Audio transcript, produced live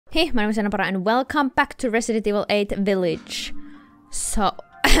Hey, my name is JennaPara and welcome back to Resident Evil 8 Village. So,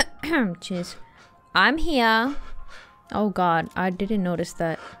 jeez, I'm here. Oh god, I didn't notice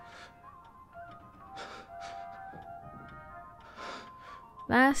that.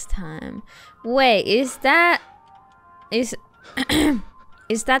 Last time. Wait, is that... Is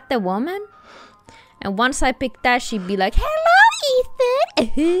that the woman? And once I pick that, she'd be like, "Hello,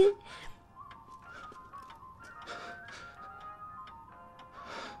 Ethan!"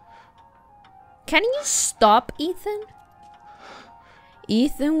 Can you stop, Ethan?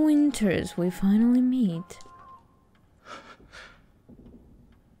 Ethan Winters, we finally meet.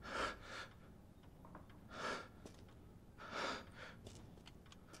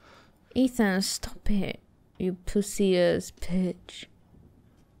 Ethan, stop it, you pussy-ass bitch.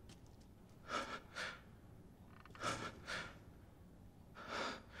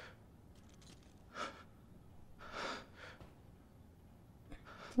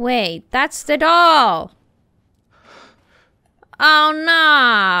 Wait, that's the doll! Oh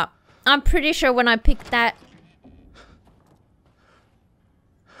no! I'm pretty sure when I picked that...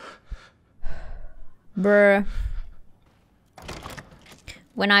 Bruh.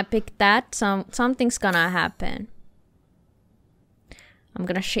 When I pick that, something's gonna happen. I'm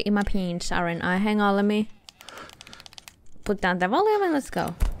gonna shit in my pants, aren't I? Hang on, let me put down the volume and let's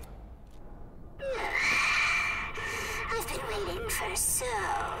go. I've been waiting for so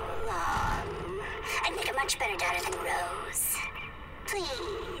long. I'd make a much better daughter than Rose.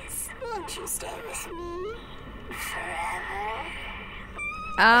 Please, won't you stay with me forever?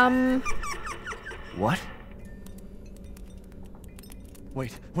 What?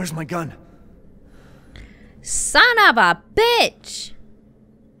 Wait, where's my gun? Son of a bitch!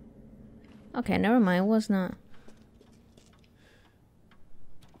 Okay, never mind, it was not.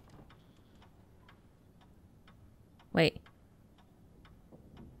 Wait.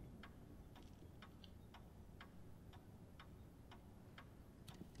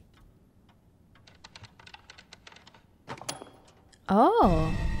 Oh.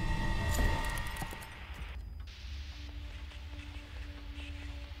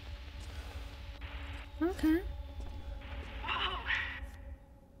 Okay. Whoa.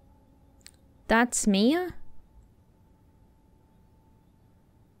 That's Mia?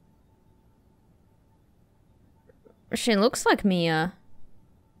 She looks like Mia.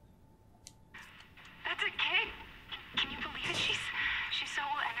 That's a kid. Can you believe it? She's so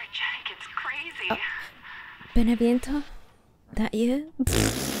energetic. It's crazy. Beneviento? That you?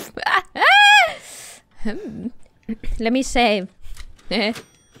 Let me save. Okay.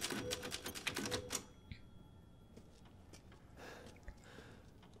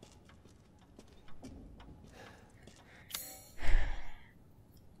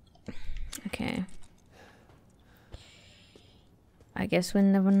 I guess we'll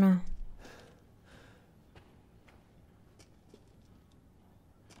never know.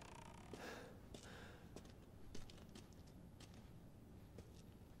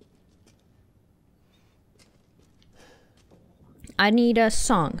 I need a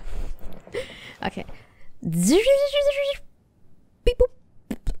song. Okay. Beep boop.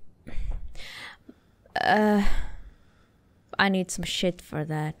 I need some shit for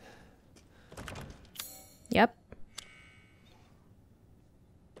that. Yep.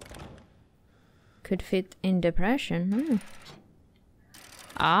 Could fit in depression.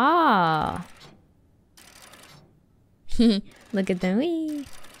 Ah. Look at the wee.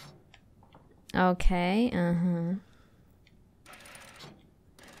 Okay,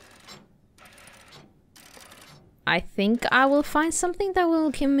 I think I will find something that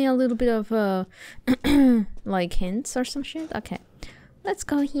will give me a little bit of like hints or some shit. Okay, let's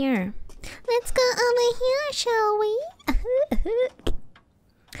go here. Let's go over here, shall we?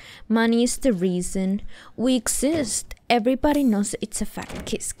 Money is the reason we exist. Everybody knows it's a fact.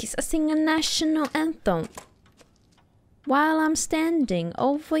 Kiss, kiss. I sing a national anthem while I'm standing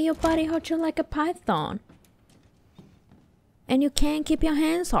over your body, hold you like a python. And you can't keep your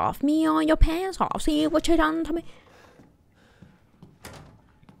hands off me or your pants off. See what you done to me?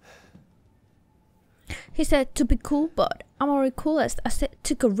 He said to be cool, but I'm already coolest. I said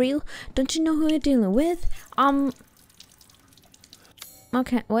to go real. Don't you know who you're dealing with?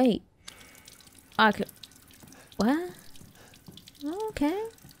 Okay, wait. Okay. What? Okay.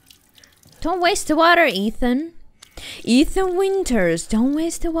 Don't waste the water, Ethan. Ethan Winters, don't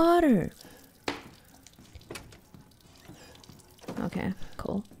waste the water. Okay,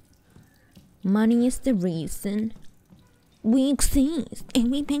 cool. Money is the reason we exist.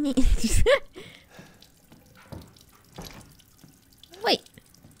 Everything is. Wait.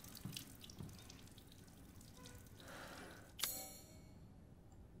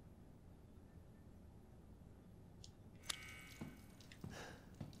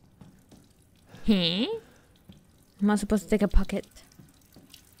 Huh? Am I supposed to take a pocket?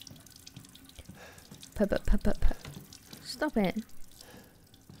 Stop it.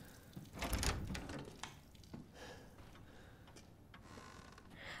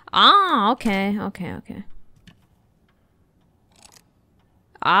 Ah, okay.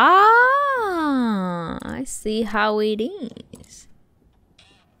 Ah, I see how it is.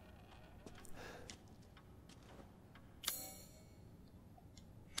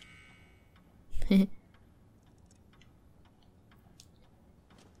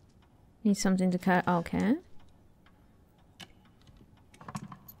 Need something to cut. Okay.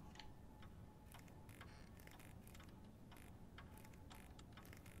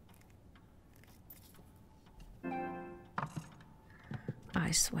 I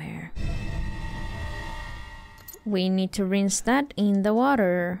swear. We need to rinse that in the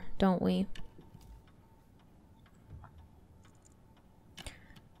water, don't we?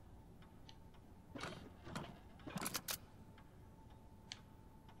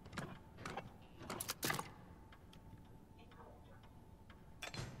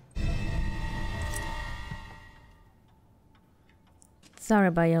 Sorry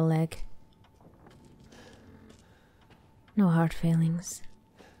about your leg. No hard feelings.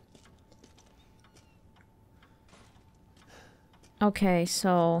 Okay,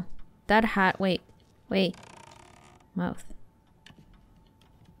 so that hat. Wait. Mouth.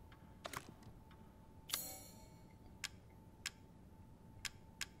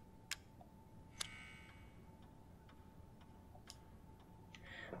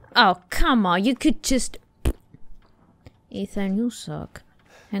 Oh, come on. You could just... Ethan, you suck.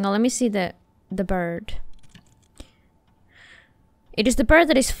 Hang on, let me see the bird. It is the bird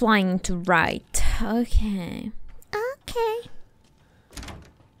that is flying to right. Okay.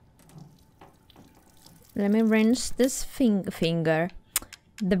 Let me rinse this finger.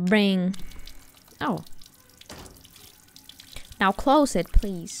 The ring. Oh. Now close it,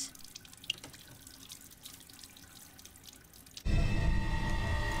 please.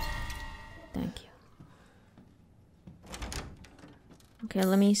 Thank you. Okay,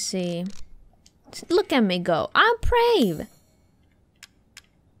 let me see. Look at me go. I'm brave.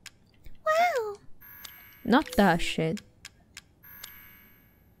 Wow. Not that shit.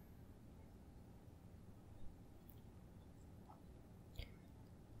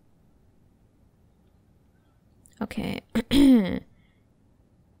 Okay.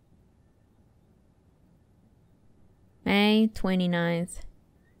 May 29th,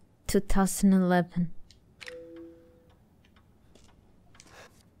 2011.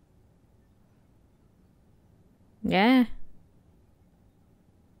 Yeah.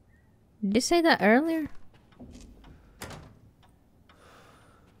 Did you say that earlier?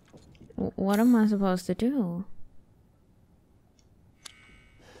 What am I supposed to do?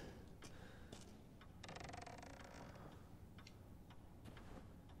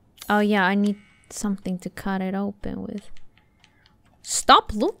 Oh yeah, I need something to cut it open with.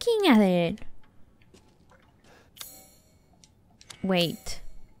 Stop looking at it! Wait.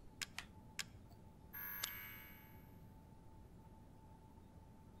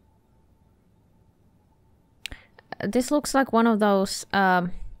 This looks like one of those,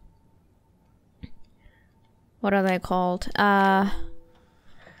 what are they called? The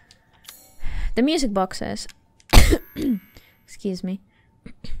music boxes. Excuse me.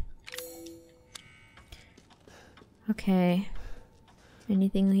 Okay.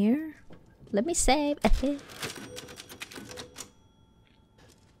 Anything here? Let me save.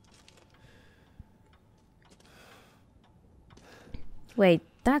 Wait,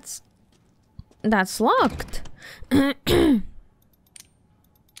 that's locked.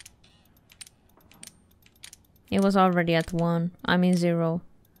 It was already at 1. I mean 0.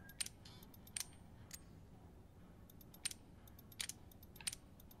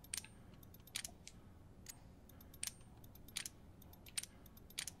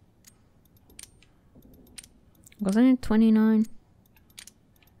 Wasn't it 29?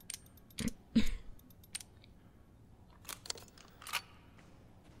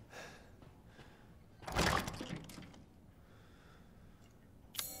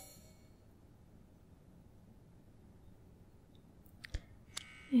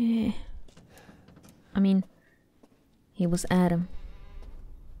 I mean, he was Adam.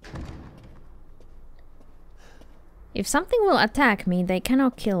 If something will attack me, they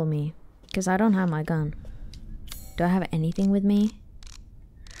cannot kill me. Because I don't have my gun. Do I have anything with me?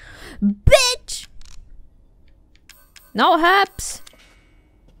 Bitch! No haps!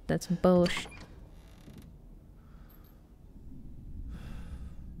 That's bullshit.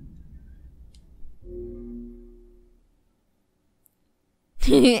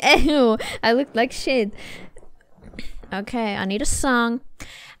 Ew, I look like shit. Okay, I need a song.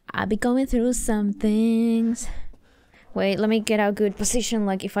 I'll be going through some things. Wait, let me get a good position.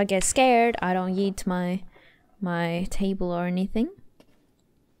 Like if I get scared, I don't yeet my table or anything.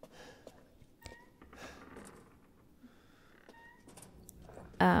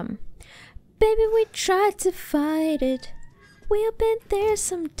 Baby, we tried to fight it. We have been there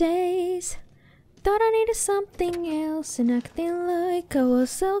some days. Thought I needed something else and acting like I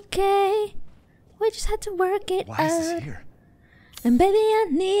was okay. We just had to work it out. Why is this here? And baby, I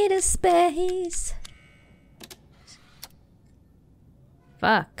need a space.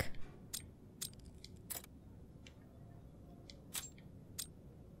 Fuck.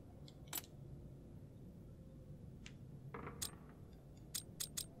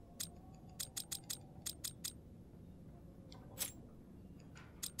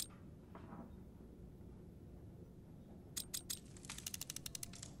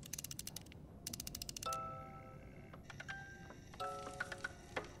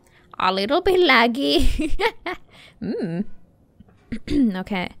 A little bit laggy.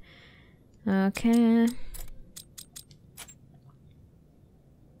 Okay. Okay.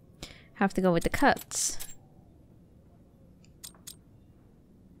 Have to go with the cuts.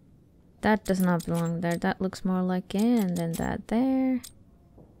 That does not belong there. That looks more like it, and then that there.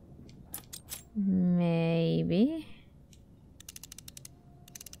 Maybe.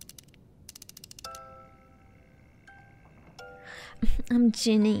 I'm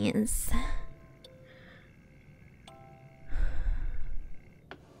genius.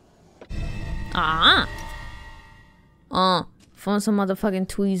 Ah! Oh, found some motherfucking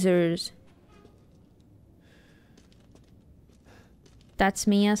tweezers. That's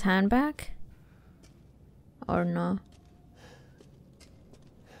Mia's handbag? Or no?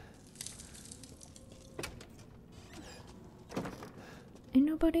 Ain't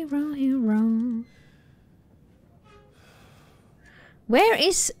nobody wrong here wrong. Where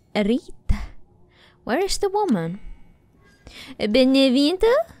is Rita? Where is the woman?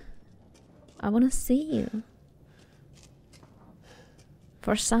 Beneviento? I wanna see you.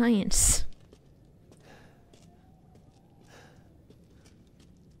 For science.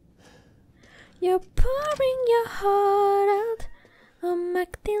 You're pouring your heart out. I'm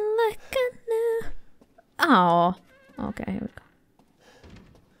acting like I knew. Oh. Okay, here we go.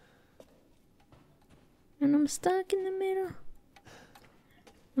 And I'm stuck in the middle.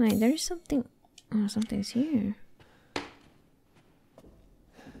 Wait, there's something. Oh, something's here.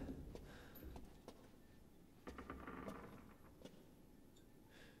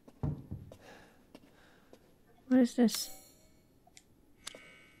 What is this?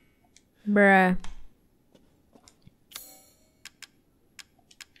 Bruh.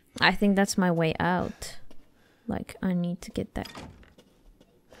 I think that's my way out. Like, I need to get that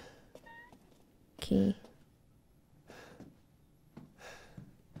key.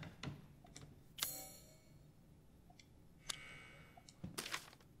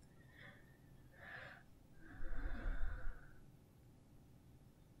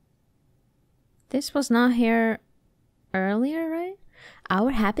 This was not here earlier, right?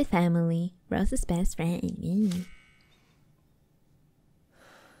 Our happy family. Rose's best friend.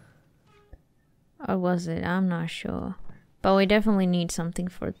 Or was it? I'm not sure. But we definitely need something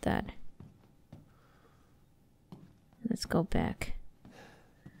for that. Let's go back.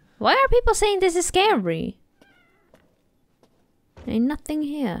 Why are people saying this is scary? Ain't nothing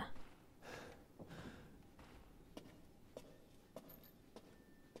here.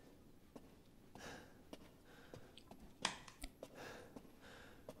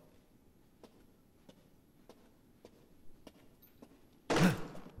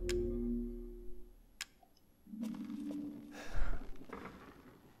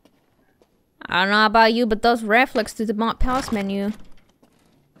 I don't know about you, but those reflex to the pause menu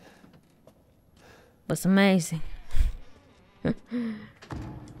was amazing.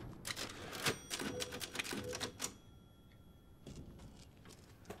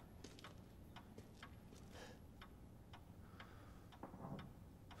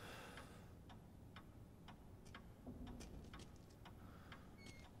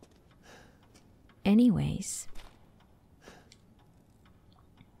 Anyways.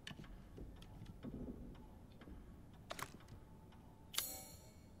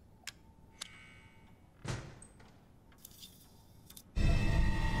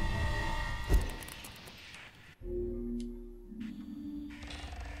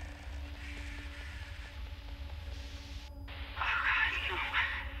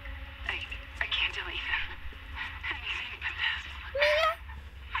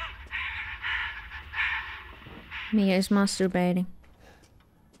 Mia is masturbating.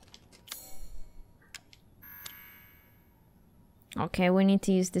 Okay, we need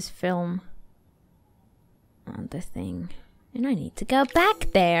to use this film on the thing. And I need to go back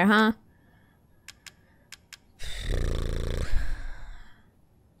there, huh?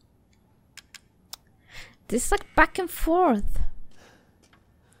 This is like back and forth.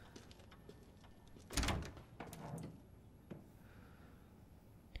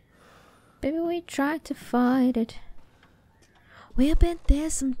 Baby, we tried to fight it. We've been there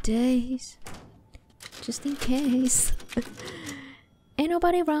some days. Just in case. Ain't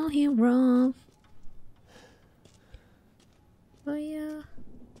nobody around here wrong. Oh yeah.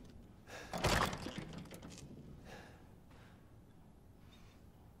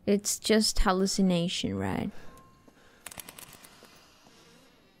 It's just hallucination, right?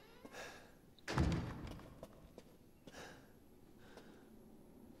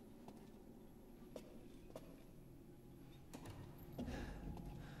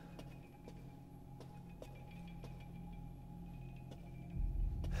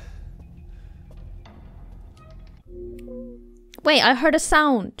 Wait, I heard a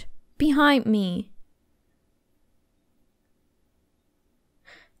sound behind me.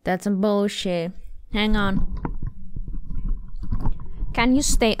 That's some bullshit. Hang on. Can you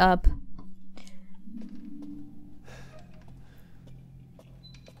stay up?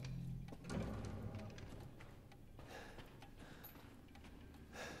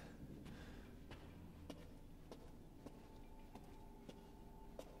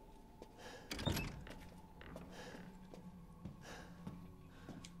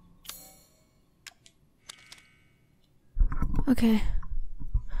 Okay.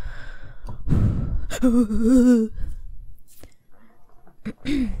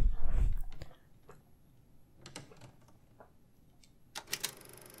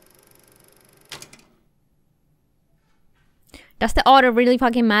 Does the order really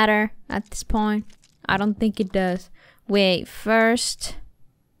fucking matter at this point? I don't think it does. Wait, first...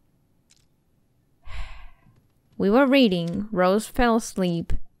 We were reading. Rose fell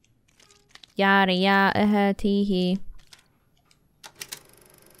asleep. Yada yada tee hee.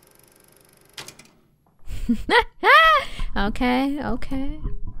 Okay, okay.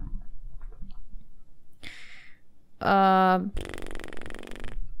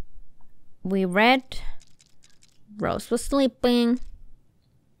 We read. Rose was sleeping.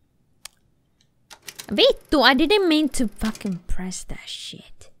 Vittu, I didn't mean to fucking press that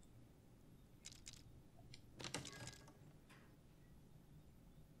shit.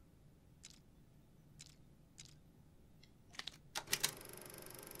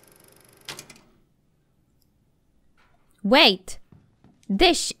 Wait.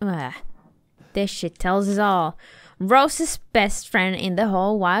 This shit tells us all. Rose's best friend in the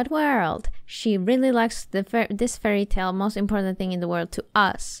whole wide world. She really likes this fairy tale. Most important thing in the world to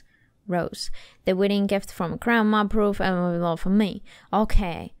us. Rose. The wedding gift from grandma, proof and love from me.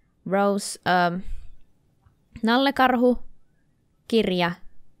 Okay. Rose, Nallekarhu. Kirja.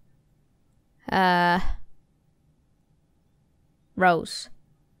 Rose.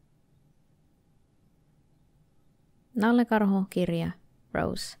 Nallekarhu, kirja,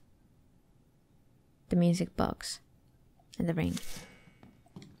 Rose. The music box. And the ring.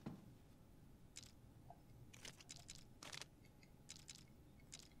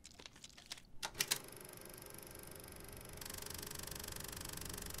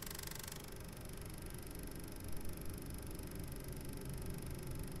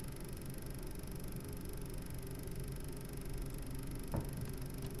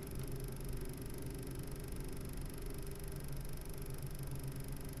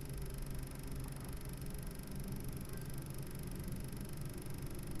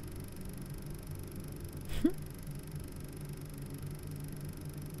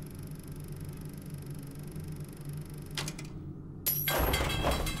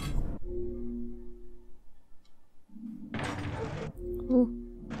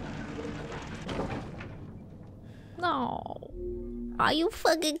 No. Are you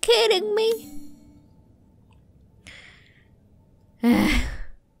fucking kidding me?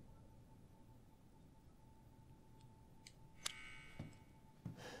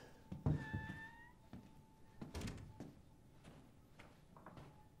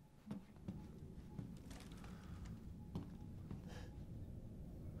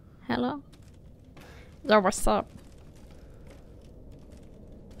 Hello? Yo, what's up?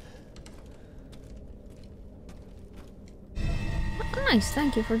 Oh, nice,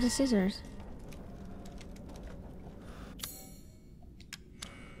 thank you for the scissors.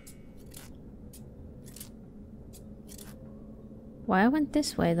 Why I went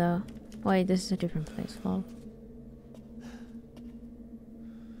this way though? Wait, this is a different place, lol.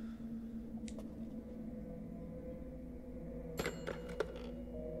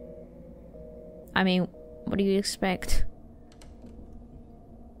 I mean, what do you expect?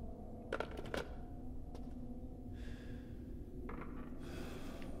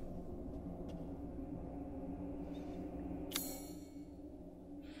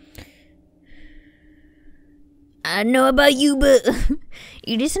 I know about you, but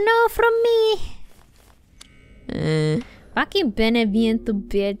you just know from me. Fucking Beneviento,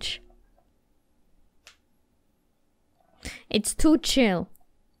 bitch. It's too chill.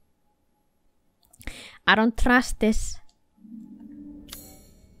 I don't trust this.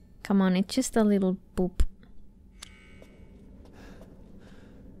 Come on, it's just a little boop.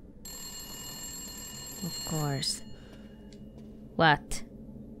 Of course. What?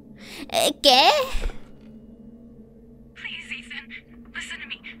 ¿Qué? Please, Ethan, listen to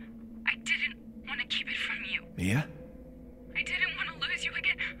me. I didn't want to keep it from you. Mia? I didn't want to lose you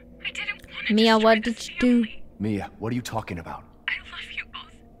again. I didn't want to Mia, destroy what the did you do? family. Mia, what are you talking about? I love you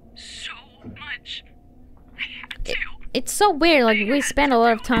both so much. I had to. It's so weird, like, we spent a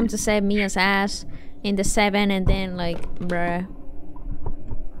lot of time to save Mia's ass in the 7 and then, like, bruh.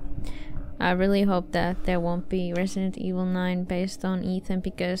 I really hope that there won't be Resident Evil 9 based on Ethan,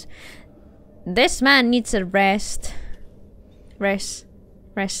 because this man needs a rest. Rest.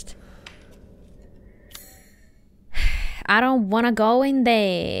 I don't wanna go in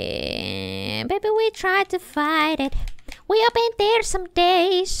there. Baby, we tried to fight it. We up in there some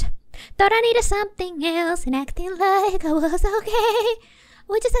days. Thought I needed something else and acting like I was okay.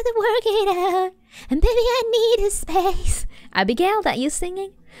 We just had to work it out. And baby, I need a space. Abigail, that you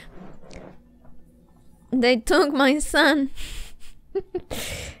singing? They took my son.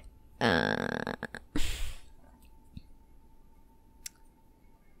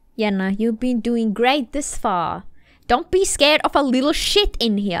 Jenna, you've been doing great this far. Don't be scared of a little shit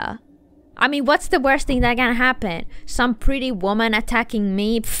in here. I mean, what's the worst thing that can happen? Some pretty woman attacking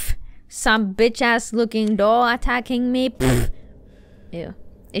me? Pfft. Some bitch ass looking doll attacking me? Pfft. Ew.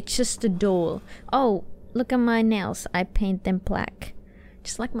 It's just a doll. Oh, look at my nails. I paint them black.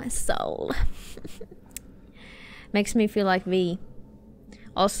 Just like my soul. Makes me feel like V.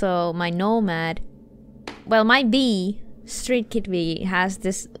 Also, my Nomad. Well, my V, Street Kid V, has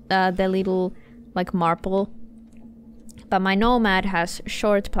this, the little, like, marble. But my Nomad has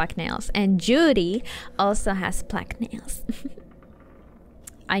short black nails. And Judy also has black nails.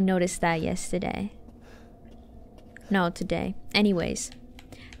 I noticed that yesterday. No, today. Anyways.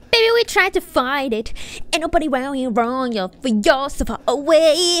 Baby, we tried to fight it. Ain't nobody around you wrong. You're for yourself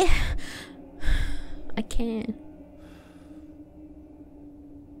away. I can't.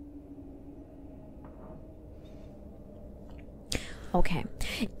 Okay.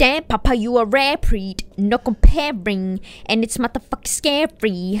 Damn, Papa, you a rare breed. No comparing. And it's motherfucking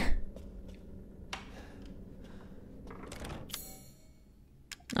scary.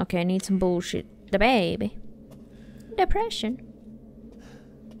 Okay, I need some bullshit. The baby. Depression.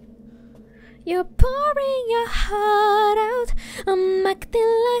 You're pouring your heart out. I'm acting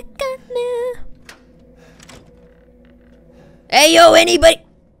like I knew. Hey, yo, anybody?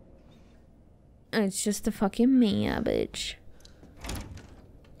 It's just a fucking Mia, bitch.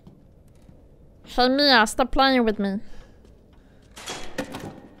 Hey, Mia, stop playing with me.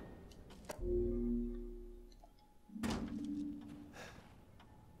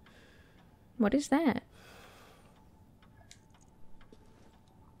 What is that?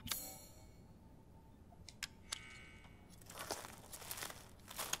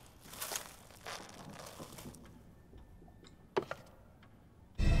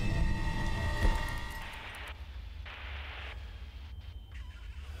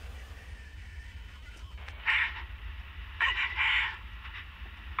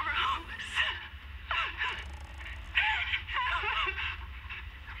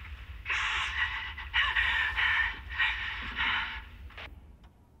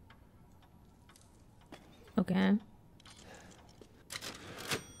 Okay.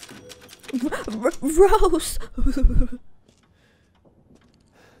 Rose!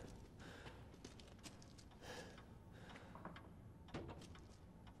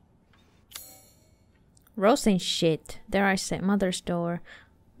 Rose ain't shit. There I said mother's door.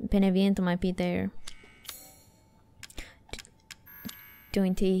 Beneviento might be there.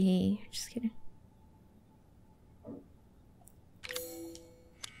 Doing tee. Just kidding.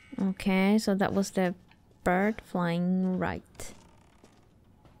 Okay, so that was the bird flying right.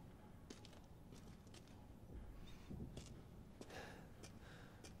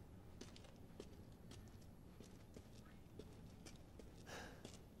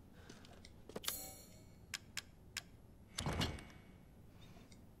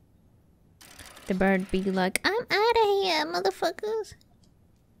 The bird be like, I'm out of here, motherfuckers.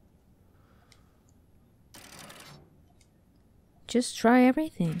 Just try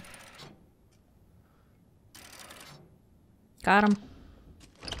everything. Got him.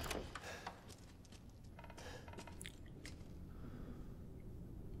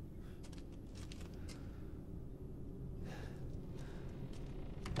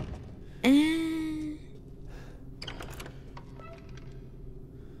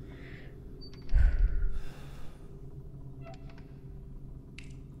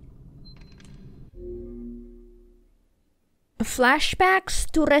 Flashbacks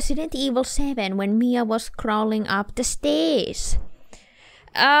to Resident Evil 7 when Mia was crawling up the stairs.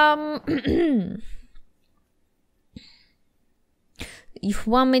 You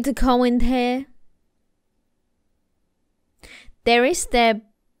want me to go in there? There is the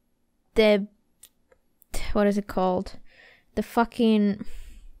what is it called? The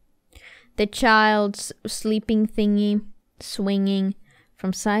child's sleeping thingy swinging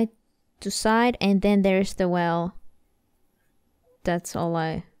from side to side, and then there's the well. That's all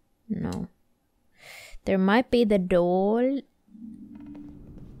I know. There might be the door.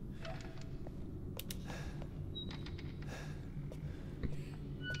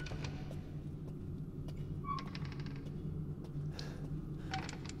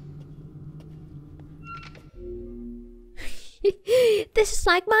 This is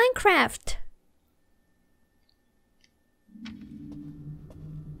like Minecraft.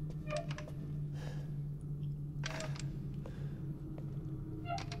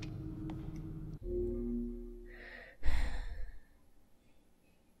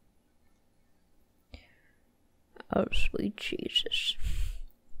 Oh, sweet Jesus.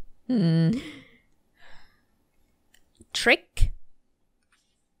 Trick?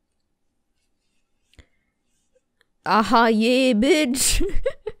 Aha, yeah, bitch.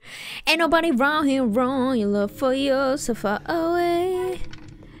 Ain't nobody wrong here, wrong. Your love for you so far away.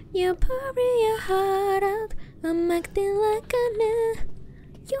 You're pouring your heart out. I'm acting like I know.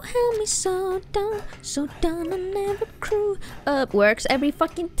 You held me so down, I never grew up. Works every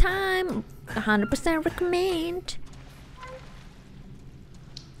fucking time. 100% recommend.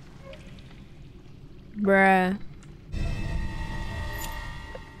 Bruh.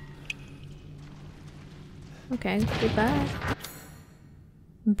 Okay, goodbye.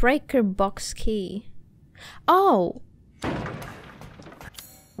 Breaker box key. Oh!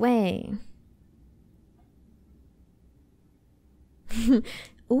 Wait.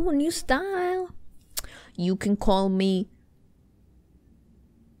 Ooh, new style. You can call me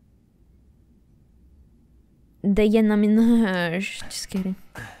the JennaPara. Just kidding.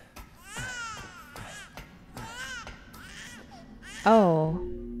 Oh.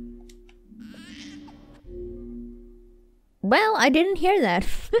 Well, I didn't hear that.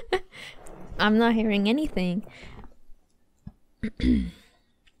 I'm not hearing anything.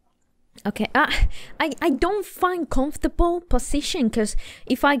 Okay, I don't find comfortable position, because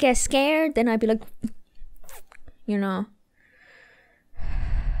if I get scared, then I'd be like, you know.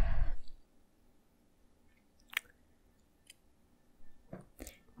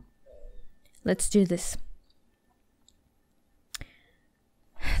 Let's do this.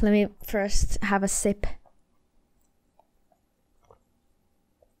 Let me first have a sip.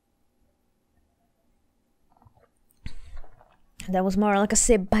 That was more like a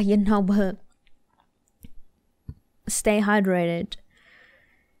sip, but you know what? Stay hydrated.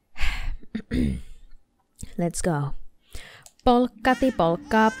 Let's go. Polkkati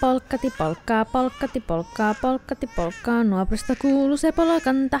polkkaa, polkkati polkkaa, polkkati polkkaa, polkkati polkkaa. Nuoprista kuuluu se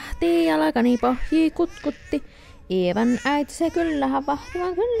polkan tahti, jalkani pohjii kutkutti. Eevan äiti se kyllähän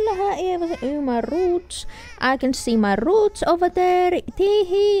vahtivan, kyllähän Eeva se my roots. I can see my roots over there,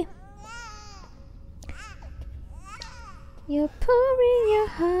 tihi. You're pouring your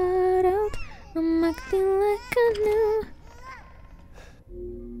heart out. I'm acting like I know.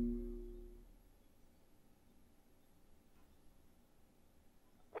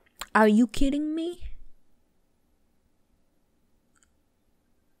 Are you kidding me?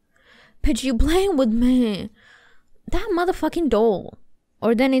 But you playing with me. That motherfucking doll.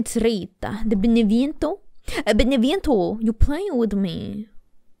 Or then it's Rita. The Beneviento. Beneviento, you playing with me.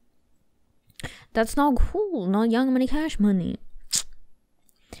 That's not cool. Not Young Money Cash Money.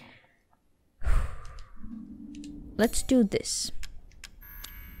 Let's do this.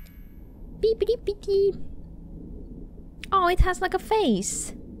 Beepity beepity. Oh, it has like a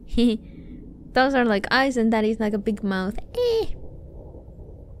face. Those are like eyes and that is like a big mouth.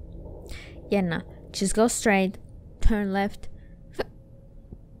 Jenna, just go straight, turn left,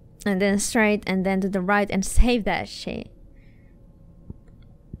 and then straight, and then to the right, and save that shit.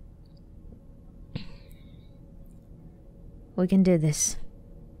 We can do this.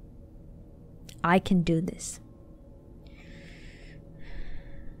 I can do this.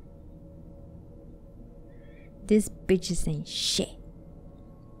 This bitch ain't shit.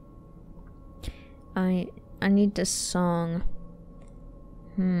 I need the song.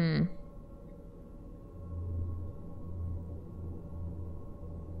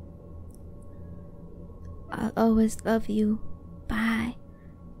 I'll always love you. Bye.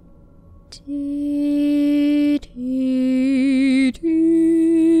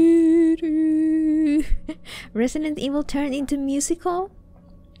 Resident Evil turned into musical?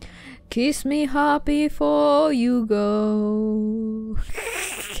 Kiss me hot before you go.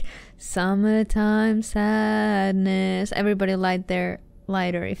 Summertime sadness. Everybody light their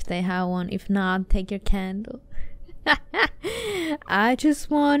lighter if they have one. If not, take your candle. I just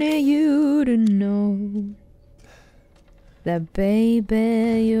wanted you to know that,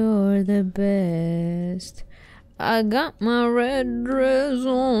 baby, you're the best. I got my red dress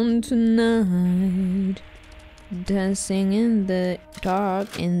on tonight, dancing in the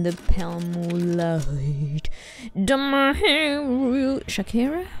dark in the pale moonlight. Done my hair real.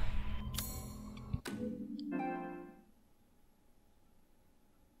 Shakira?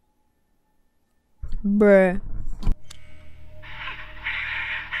 Bruh.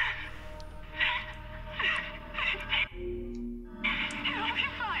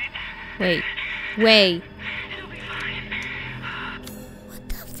 Wait. What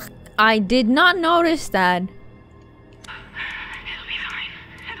the fuck? I did not notice that. It'll be fine.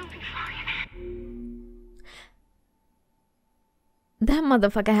 It'll be fine. That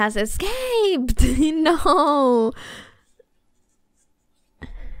motherfucker has escaped. No. It'll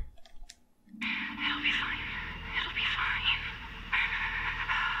be fine. It'll be fine.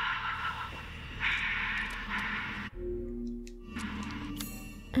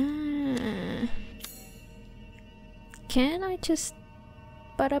 Can I just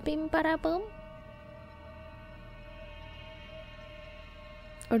bada bing bada boom?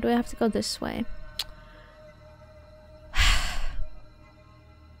 Or do I have to go this way?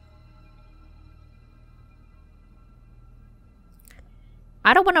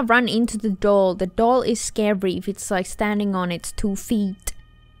 I don't want to run into the doll. The doll is scary if it's like standing on its 2 feet.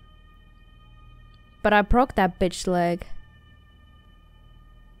 But I broke that bitch leg.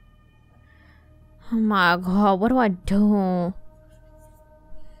 Oh my god, what do I do?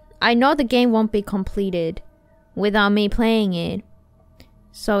 I know the game won't be completed without me playing it.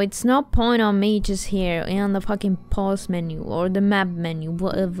 So it's no point on me just here on the fucking pause menu or the map menu,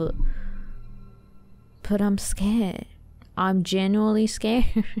 whatever. But I'm scared. I'm genuinely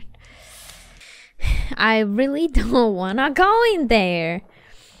scared. I really don't wanna go in there.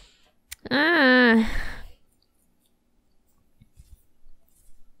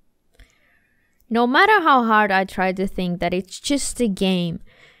 No matter how hard I try to think that it's just a game,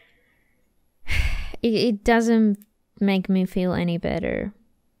 it doesn't make me feel any better.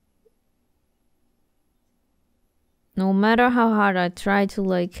 No matter how hard I try to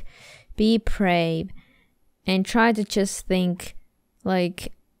like be brave and try to just think,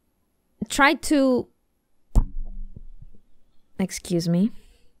 like, try to, excuse me,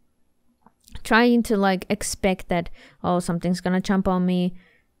 trying to like expect that, oh, something's gonna jump on me,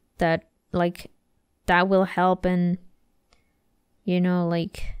 that like that will help and, you know,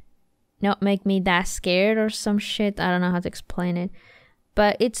 like not make me that scared or some shit. I don't know how to explain it,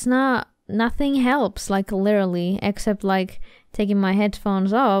 but it's not, nothing helps, like literally, except like taking my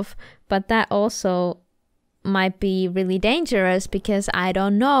headphones off. But that also might be really dangerous because I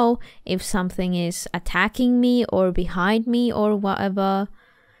don't know if something is attacking me or behind me or whatever.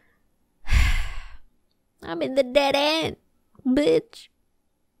 I'm in the dead end, bitch.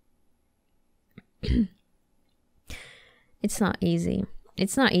 It's not easy.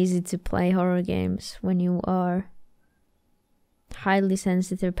 It's not easy to play horror games when you are a highly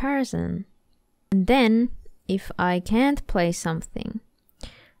sensitive person. And then, if I can't play something,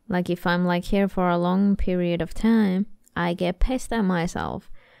 like if I'm like here for a long period of time, I get pissed at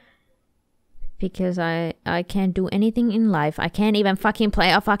myself. Because I can't do anything in life. I can't even fucking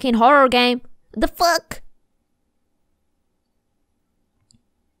play a fucking horror game. The fuck?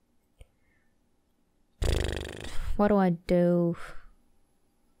 What do I do?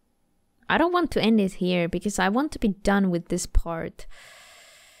 I don't want to end it here because I want to be done with this part.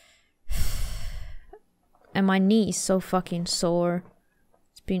 And my knee is so fucking sore.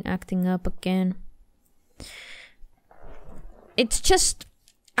 It's been acting up again. It's just,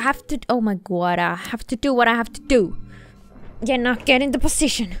 I have to, oh my god, I have to do what I have to do. Yeah, not get in the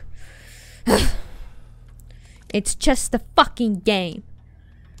position. It's just a fucking game.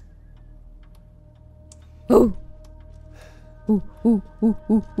 Ooh. Ooh, ooh, ooh,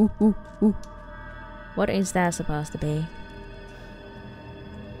 ooh, ooh, ooh, ooh. What is that supposed to be?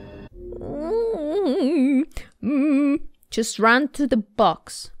 Just run to the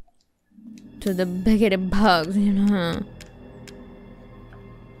box. To the biggity bugs, you know.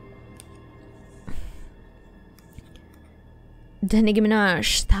 The Nicki Minaj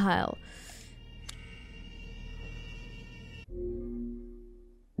style.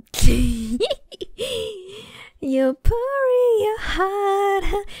 You pour your heart.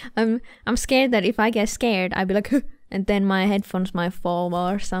 I'm scared that if I get scared, I'd be like, and then my headphones might fall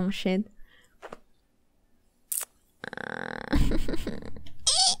or some shit.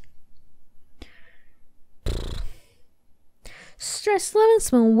 Stress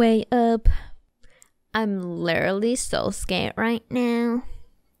levels went way up. I'm literally so scared right now.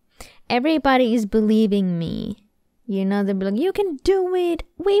 Everybody is believing me. You know, they'll be like, you can do it.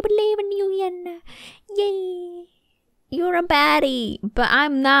 We believe in you, Yenna. Yay. You're a baddie. But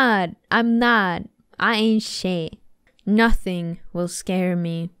I'm not. I ain't shit. Nothing will scare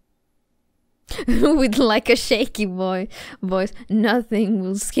me. With like a shaky voice. Nothing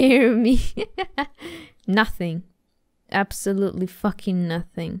will scare me. Nothing. Absolutely fucking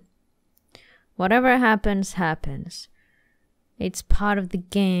nothing. Whatever happens, happens. It's part of the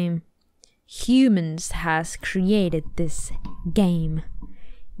game. Humans has created this game.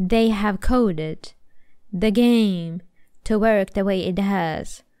 They have coded the game to work the way it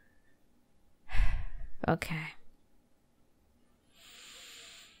has. Okay.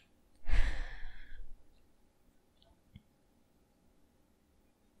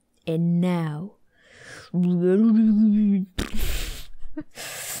 And now.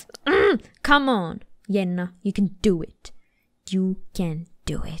 Come on, Yenna, you can do it. You can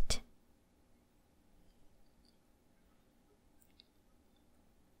do it.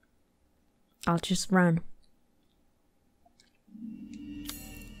 I'll just run.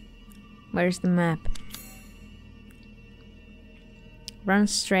 Where's the map? Run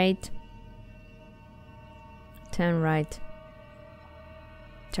straight. Turn right.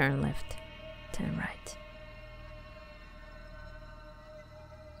 Turn left. Turn right.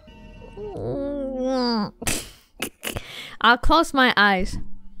 I'll close my eyes.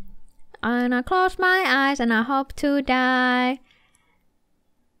 And I close my eyes and I hope to die.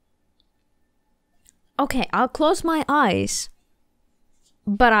 Okay, I'll close my eyes.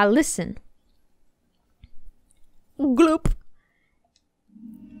 But I'll listen. Gloop.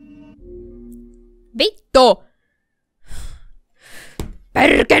 Vittu!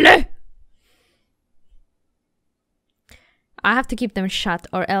 Perkele! I have to keep them shut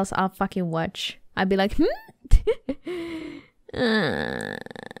or else I'll fucking watch. I'd be like,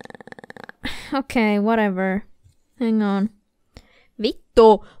 okay, whatever. Hang on.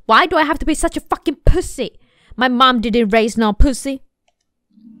 Vittu, why do I have to be such a fucking pussy? My mom didn't raise no pussy.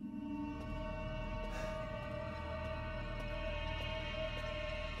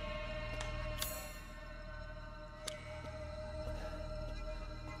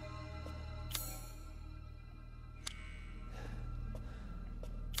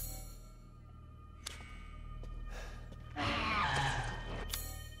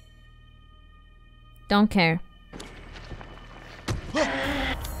 Don't care.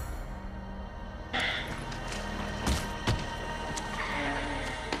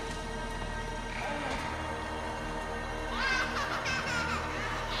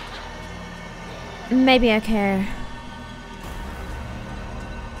 Maybe I care.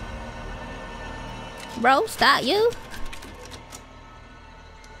 Rose, that you?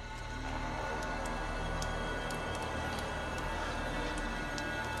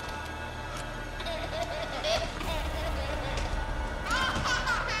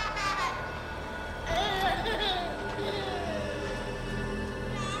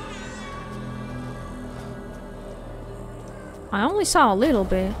 I only saw a little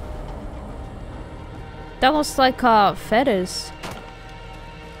bit. That was like a fetus.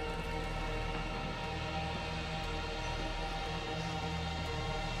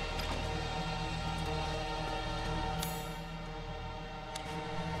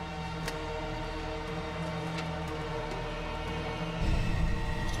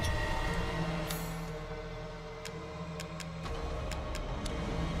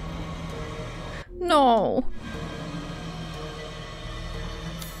 No.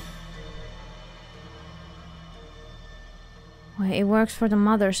 Wait, it works for the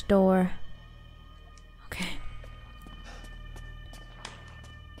mother's door. Okay.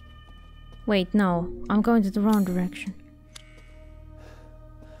 Wait, no. I'm going to the wrong direction.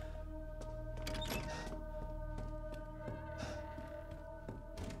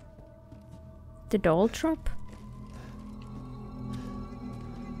 The doll drop?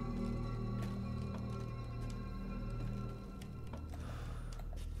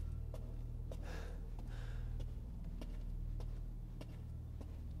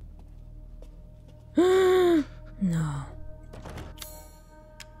 No.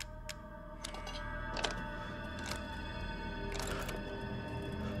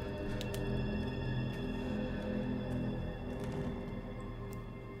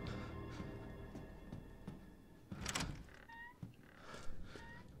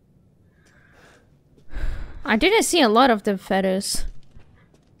 I didn't see a lot of the feathers.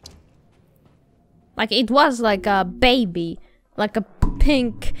 Like, it was like a baby. Like a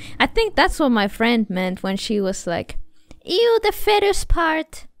pink. I think that's what my friend meant when she was like, ew, the feathers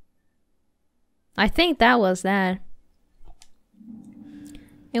part. I think that was that.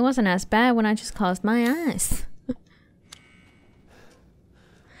 It wasn't as bad when I just closed my eyes.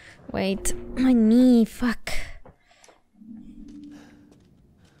 Wait, my knee, fuck.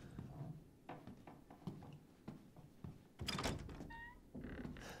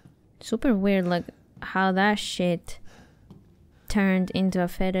 Super weird, like, how that shit turned into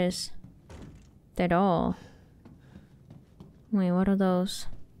feathers at all. Wait, what are those?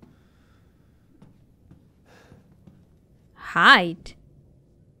 Hide.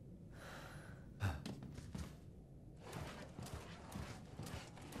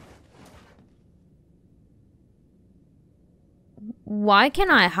 Why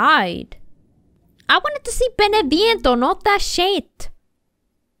can I hide? I wanted to see Beneviento, not that shit.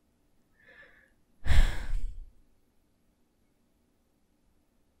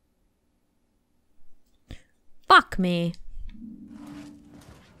 Fuck me.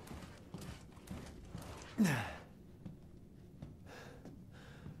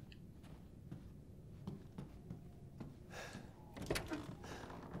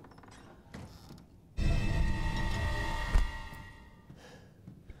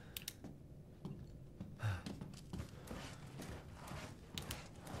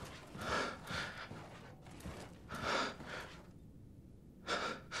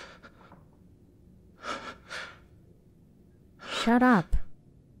 Shut up.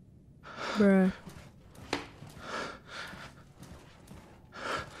 Bruh.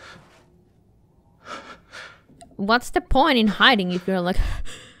 What's the point in hiding if you're like...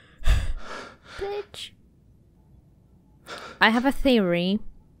 Bitch. I have a theory.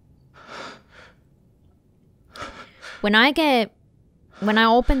 When I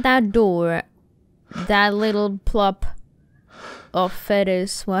open that door, that little plop of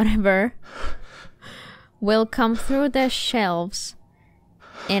feathers, whatever, will come through the shelves,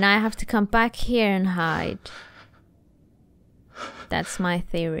 and I have to come back here and hide. That's my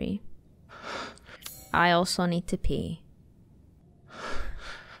theory. I also need to pee.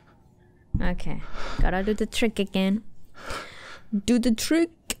 Okay, gotta do the trick again. Do the trick,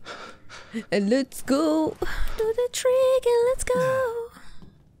 and let's go. Do the trick, and let's go.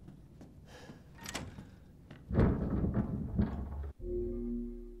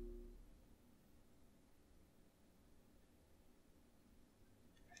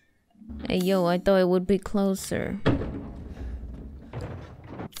 Hey, yo, I thought it would be closer.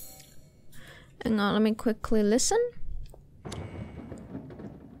 Hang on, let me quickly listen.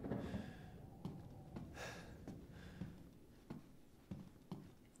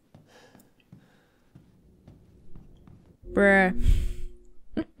 Bruh.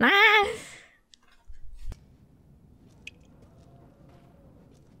 Ah!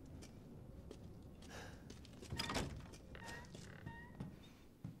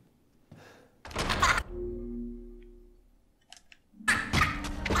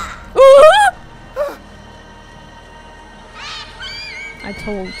 I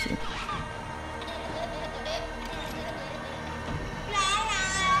told you.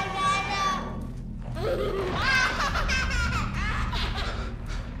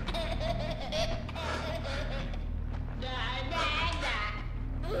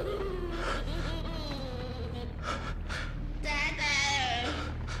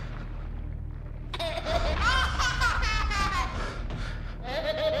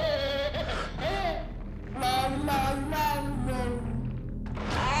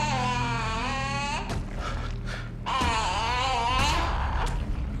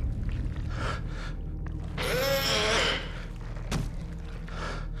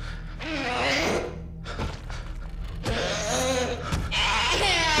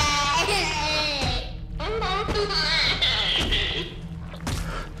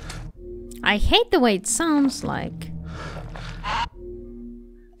 I hate the way it sounds like.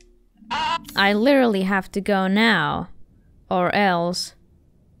 I literally have to go now, or else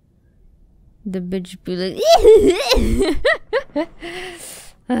the bitch be like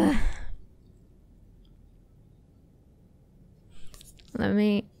Let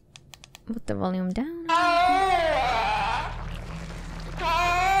me put the volume down.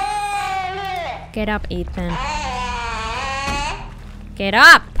 Get up, Ethan. Get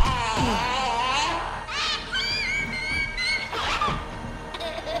up!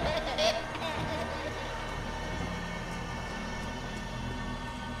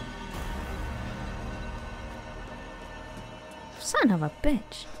 Son of a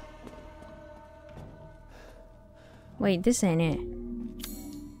bitch. Wait, this ain't it.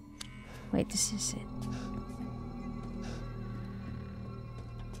 Wait, this is it.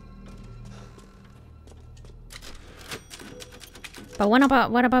 But what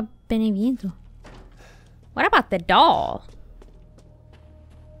about Beneviento? What about the doll?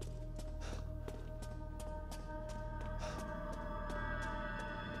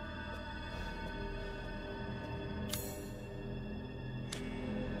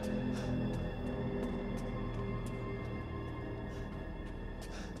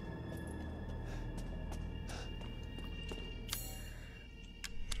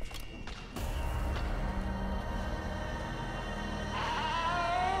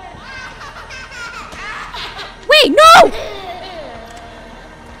 Wait, no!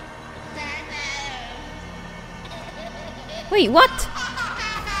 Wait, what?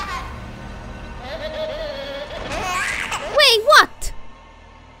 Wait, what?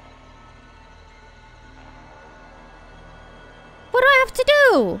 What do I have to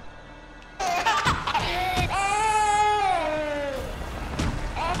do?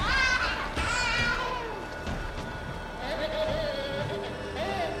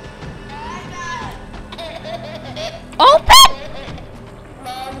 Open!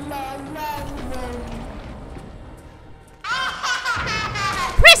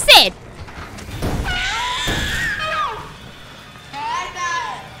 Press it!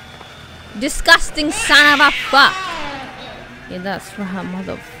 Disgusting son of a fuck! Yeah, that's for her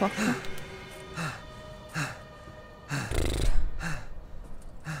motherfucker.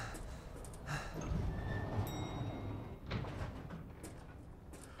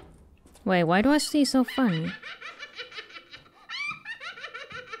 Wait, why do I see so funny?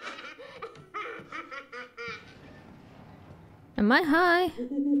 Am I high?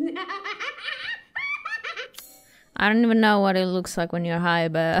 I don't even know what it looks like when you're high,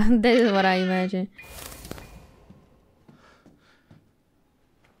 but this is what I imagine.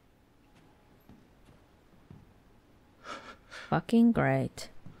 Fucking great.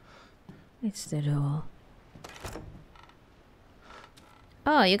 It's the duel.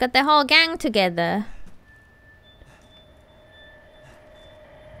 Oh, you got the whole gang together.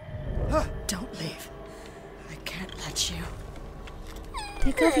 Don't leave. I can't let you.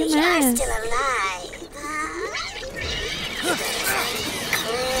 Take off your You're mask. still alive,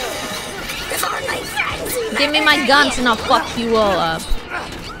 Before my friends Give me my guns and I'll fuck you all up.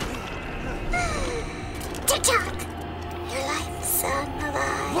 TikTok. Your life is on the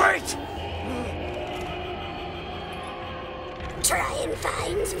line. Wait! Try and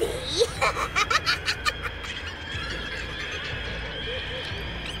find me.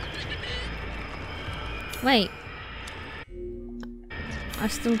 Wait. I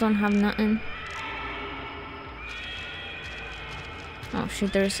still don't have nothing. Oh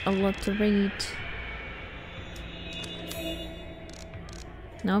shit, there's a lot to read.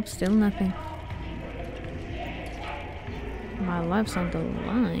 Nope, still nothing. My life's on the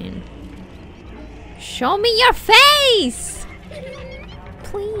line. Show me your face!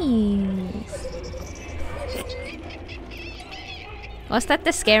 Please. Was that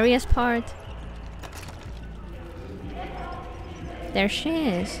the scariest part? There she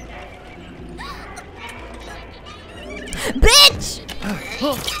is. Bitch!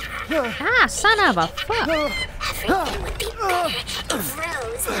 Ah, son of a fuck. Everything would be better if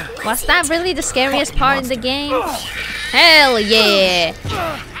Rose Was that really the scariest part in the game? Hell yeah!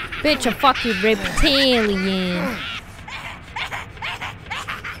 Bitch, a fucking reptilian.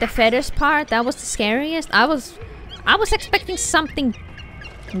 The feathers part, that was the scariest? I was expecting something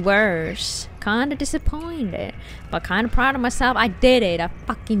worse. Kinda disappointed. But kinda proud of myself. I did it. I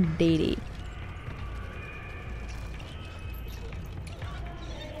fucking did it.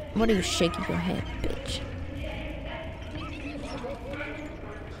 What are you shaking your head, bitch?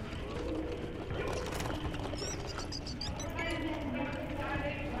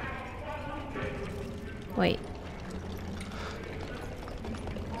 Wait.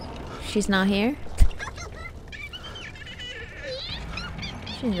 She's not here?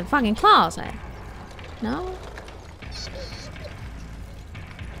 She's in the fucking closet. No?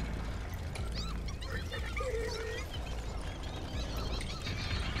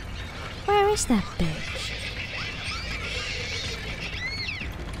 Where is that bitch?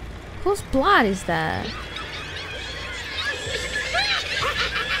 Whose blood is that?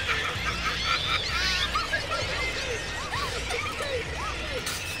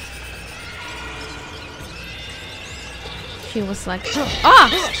 She was like, ah!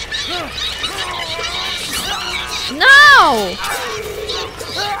 No!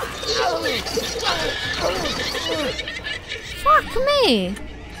 Fuck me!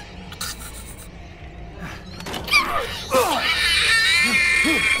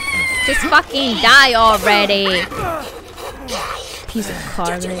 Just fucking die already! Piece of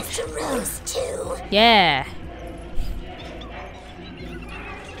garbage. Yeah.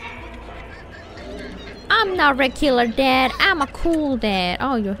 I'm not regular dad. I'm a cool dad.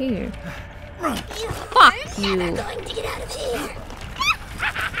 Oh, you're here. Fuck you. Going to get out of here.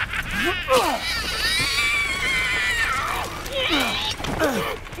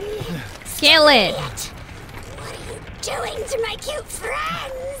 Kill it. What are you doing to my cute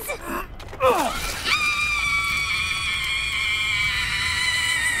friends?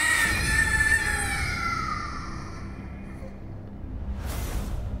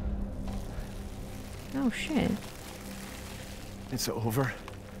 Oh shit. It's over.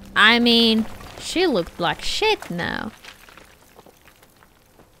 I mean, she looked like shit now.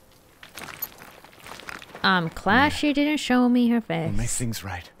 I'm glad she didn't show me her We'll make face. things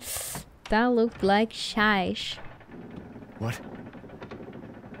right. That looked like shish. What?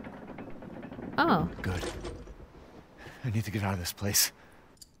 Oh. Good. I need to get out of this place.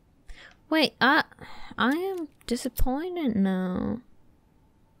 Wait, I am disappointed now.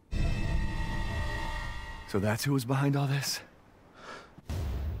 So that's who was behind all this?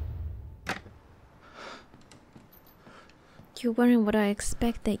 You weren't what I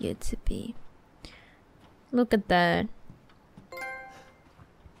expected you to be. Look at that.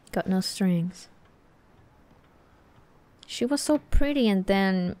 Got no strings. She was so pretty and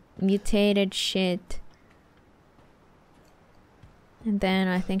then mutated shit. And then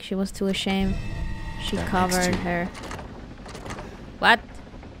I think she was too ashamed. She That covered next to- her. What?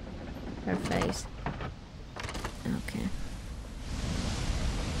 Her face. Okay.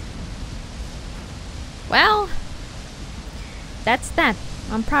 Well, that's that.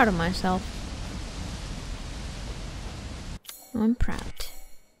 I'm proud of myself. I'm proud.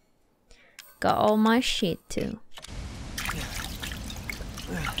 Got all my shit too.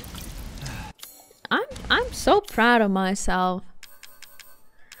 I'm so proud of myself.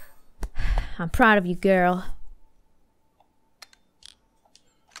 I'm proud of you, girl.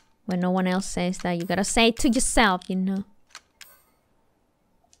 When no one else says that, you gotta say it to yourself, you know.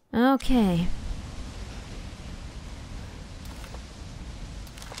 Okay.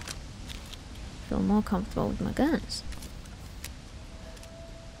 Feel more comfortable with my guns.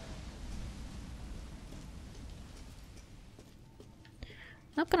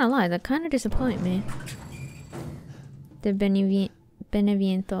 Not gonna lie, that kind of disappointed me. The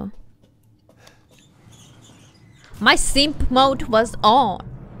Beneviento. My simp mode was on.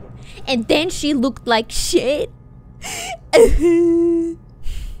 And then she looked like shit.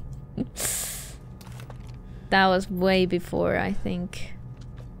 That was way before, I think.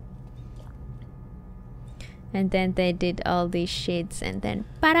 And then they did all these shits and then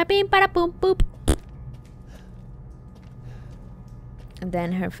bada bing bada boom boop. And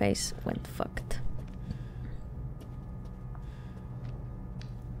then her face went fucked.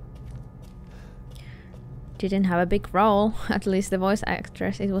 Didn't have a big role, at least the voice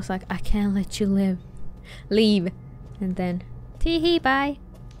actress. It was like, I can't let you leave. And then, tee-hee, bye.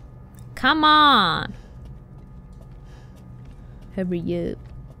 Come on. Hurry up.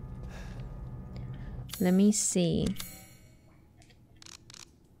 Let me see.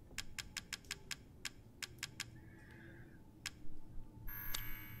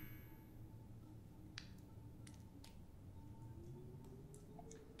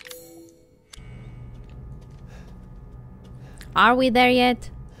 Are we there yet?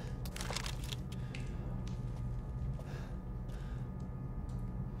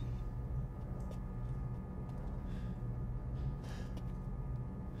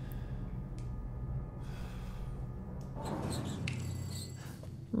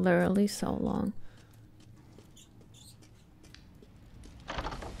 Literally so long.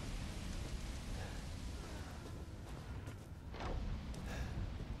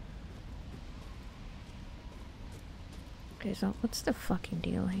 Okay, so what's the fucking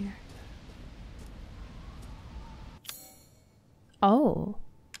deal here? Oh.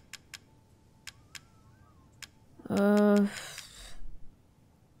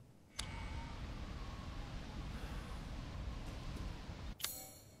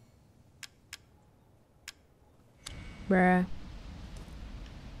 Bruh.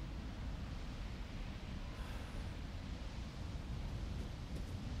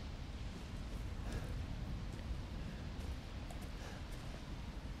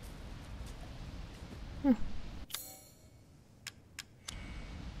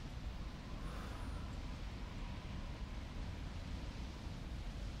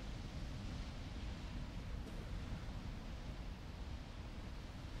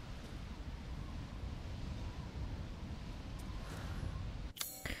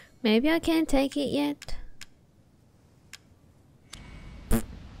 Maybe I can't take it yet.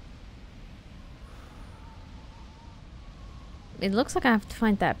 It looks like I have to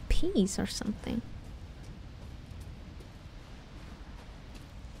find that piece or something.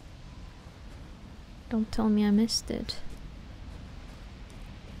 Don't tell me I missed it.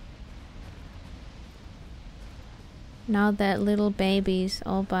 Now that little baby's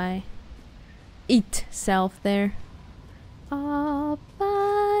all by itself there. All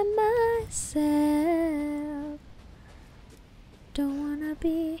by myself. Don't wanna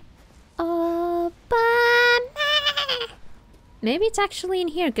be all by me. Maybe it's actually in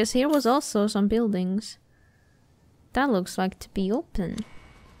here, because here was also some buildings. That looks like to be open.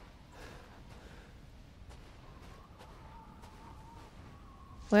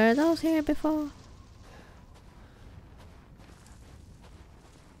 Were those here before?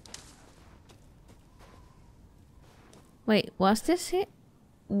 Wait, was this here?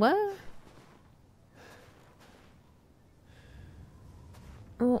 What?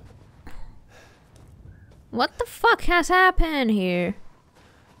 Oh. What the fuck has happened here?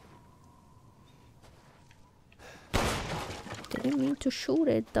 Didn't mean to shoot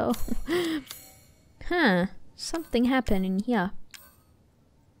it though. Huh. Something happened in here.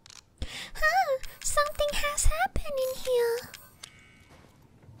 Huh, something has happened in here.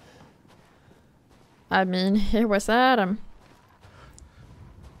 I mean, here was Adam.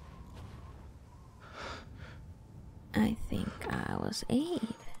 I think I was Abe.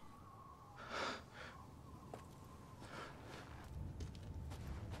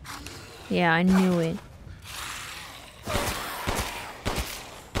 Yeah, I knew it.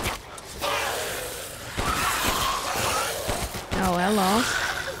 Oh, hello.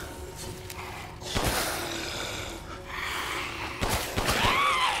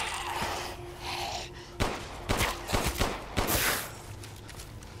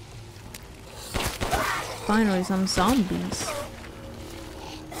 Finally, some zombies.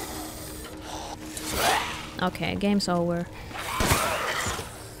 Okay, game's over.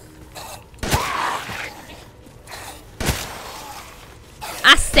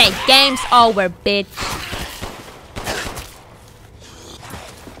 I said game's over, bitch.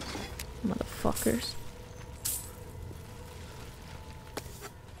 Motherfuckers.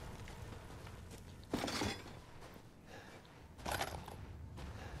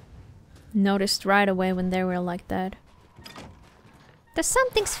 Noticed right away when they were like that. There's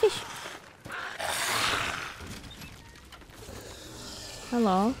something's fish.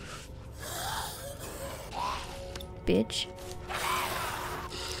 Hello. Bitch.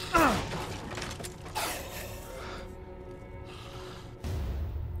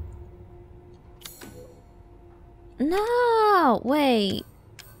 No! Wait.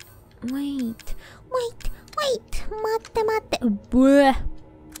 Wait. Mate. Bleh.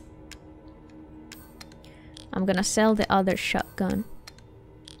 I'm gonna sell the other shotgun.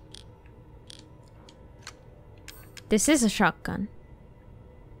 This is a shotgun.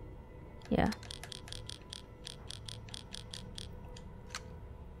 Yeah.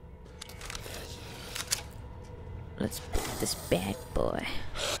 Let's pick this bad boy.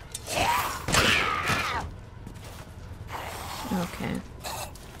 Okay.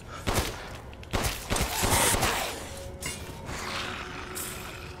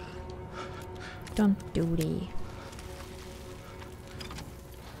 Don't do it.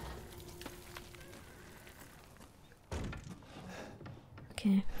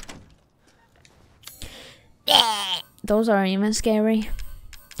 Okay. Those aren't even scary.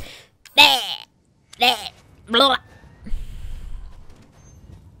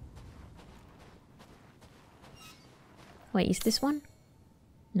 Wait, is this one?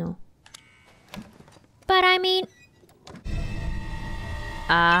 No. But I mean...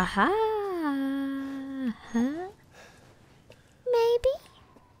 Aha! Maybe?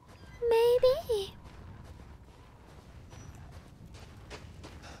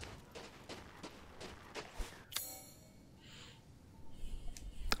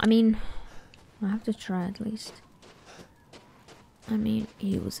 I mean, I have to try at least. I mean,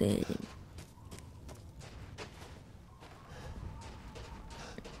 he was it.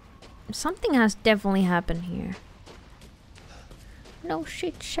 Something has definitely happened here. No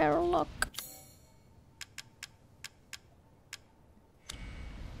shit, Sherlock.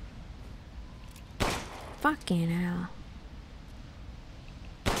 Fucking hell.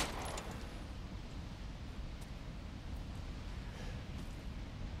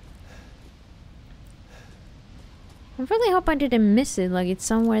 I really hope I didn't miss it, like it's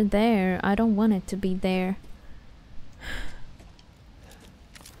somewhere there. I don't want it to be there.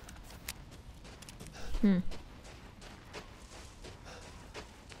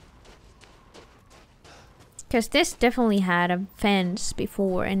 Because this definitely had a fence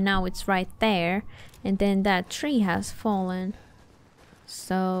before and now it's right there. And then that tree has fallen.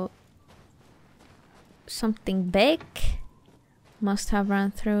 So something big must have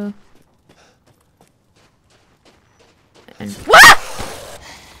run through. And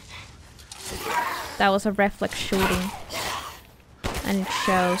that was a reflex shooting. And it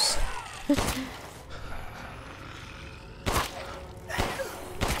shows.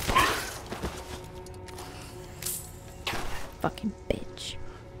 Fucking bitch.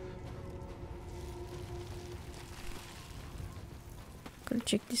 Gotta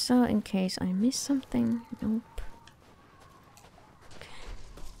check this out in case I miss something. Nope.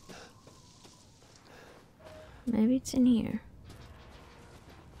 Okay. Maybe it's in here.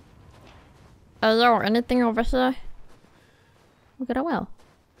 Is there anything over here? We got a well.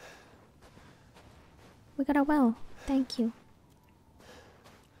 We got a well. Thank you.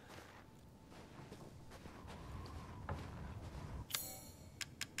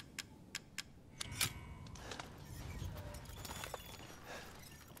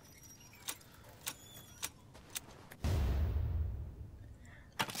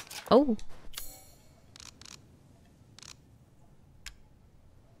 Oh.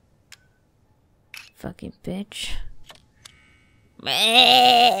 Fucking bitch.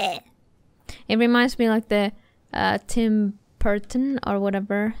 It reminds me like the Tim Burton or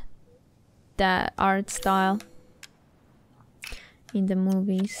whatever, that art style in the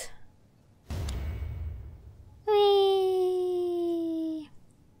movies. Whee!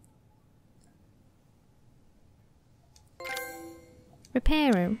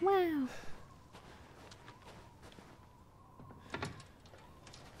 Repairer, wow.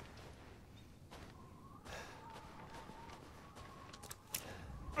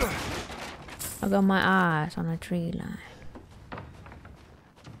 I got my eyes on a tree line.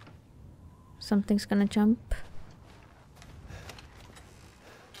 Something's gonna jump.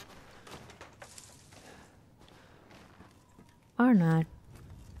 Or not.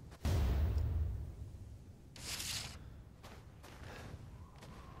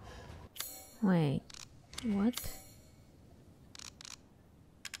 Wait, what?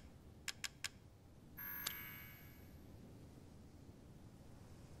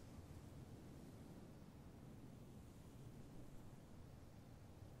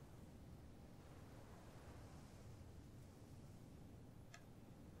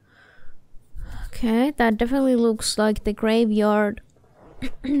 Okay, that definitely looks like the graveyard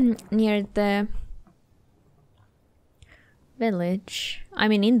near the village. I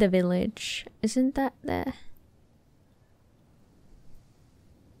mean, in the village. Isn't that the...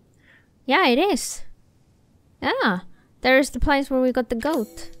 Yeah, it is. Yeah, there's the place where we got the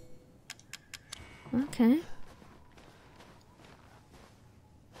goat. Okay.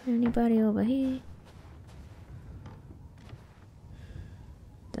 Anybody over here?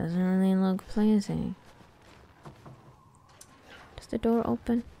 Doesn't really look pleasing. Does the door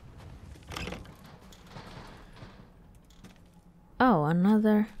open? Oh,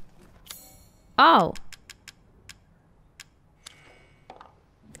 another. Oh!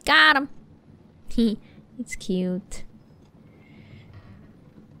 Got him! It's cute.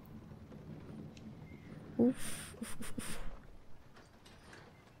 Oof, oof, oof, oof.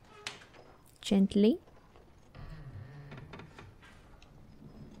 Gently.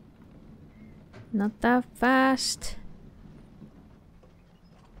 Not that fast.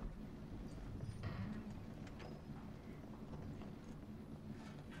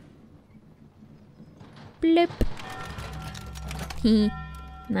 Blip.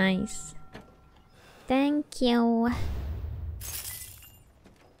 Nice. Thank you.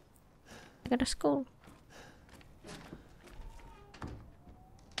 I got a skull.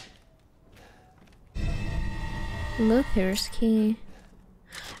 Luther's key.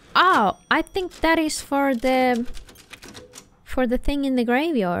 Oh, I think that is for the thing in the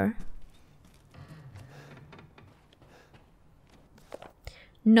graveyard.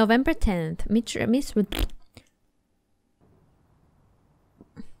 November 10th.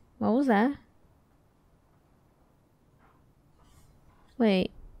 What was that?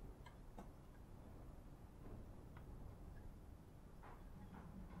 Wait.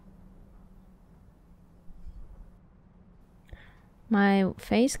 My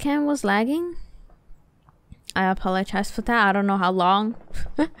face cam was lagging. I apologize for that. I don't know how long.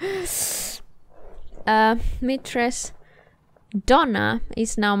 Mistress Donna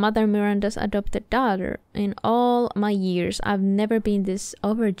is now Mother Miranda's adopted daughter. In all my years, I've never been this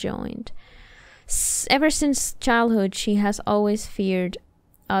overjoyed. Ever since childhood, she has always feared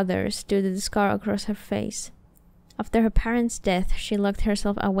others due to the scar across her face. After her parents' death, she locked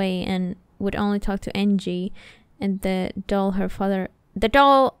herself away and would only talk to Angie and the doll her father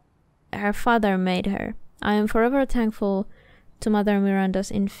made her. I am forever thankful to Mother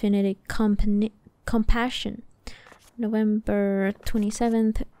Miranda's infinite compassion. November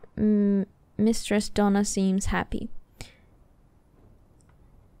 27th, Mistress Donna seems happy.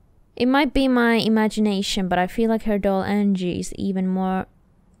 It might be my imagination, but I feel like her doll Angie is even more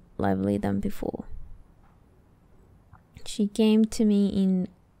lively than before. She came to me in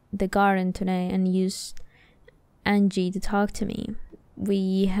the garden today and used Angie to talk to me.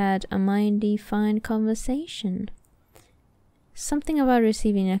 We had a mighty fine conversation. Something about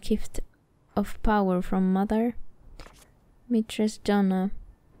receiving a gift of power from Mother. Mistress Donna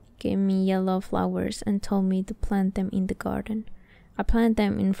gave me yellow flowers and told me to plant them in the garden. I planted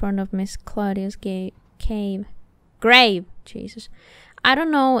them in front of Miss Claudia's grave. Jesus. I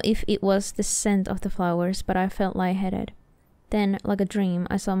don't know if it was the scent of the flowers, but I felt lightheaded. Then, like a dream,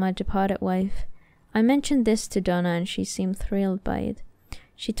 I saw my departed wife. I mentioned this to Donna and she seemed thrilled by it.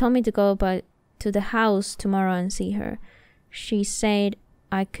 She told me to go to the house tomorrow and see her. She said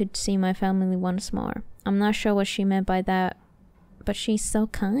I could see my family once more. I'm not sure what she meant by that, but she's so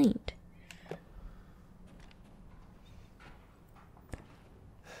kind.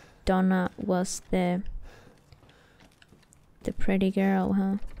 Donna was the pretty girl,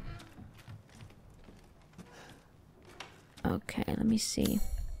 huh? Okay, let me see.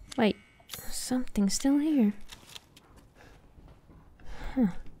 Wait, something's still here. Huh.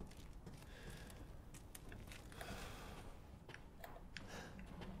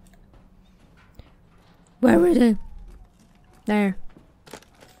 Where is it? There.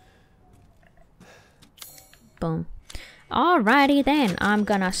 Boom. Alrighty then, I'm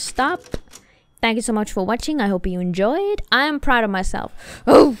gonna stop. Thank you so much for watching. I hope you enjoyed. I am proud of myself.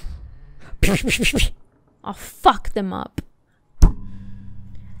 Oh! I'll fuck them up.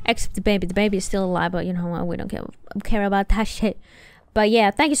 Except the baby. The baby is still alive, but you know what? We don't care about that shit. But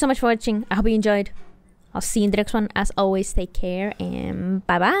yeah, thank you so much for watching. I hope you enjoyed. I'll see you in the next one. As always, take care and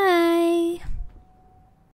bye-bye.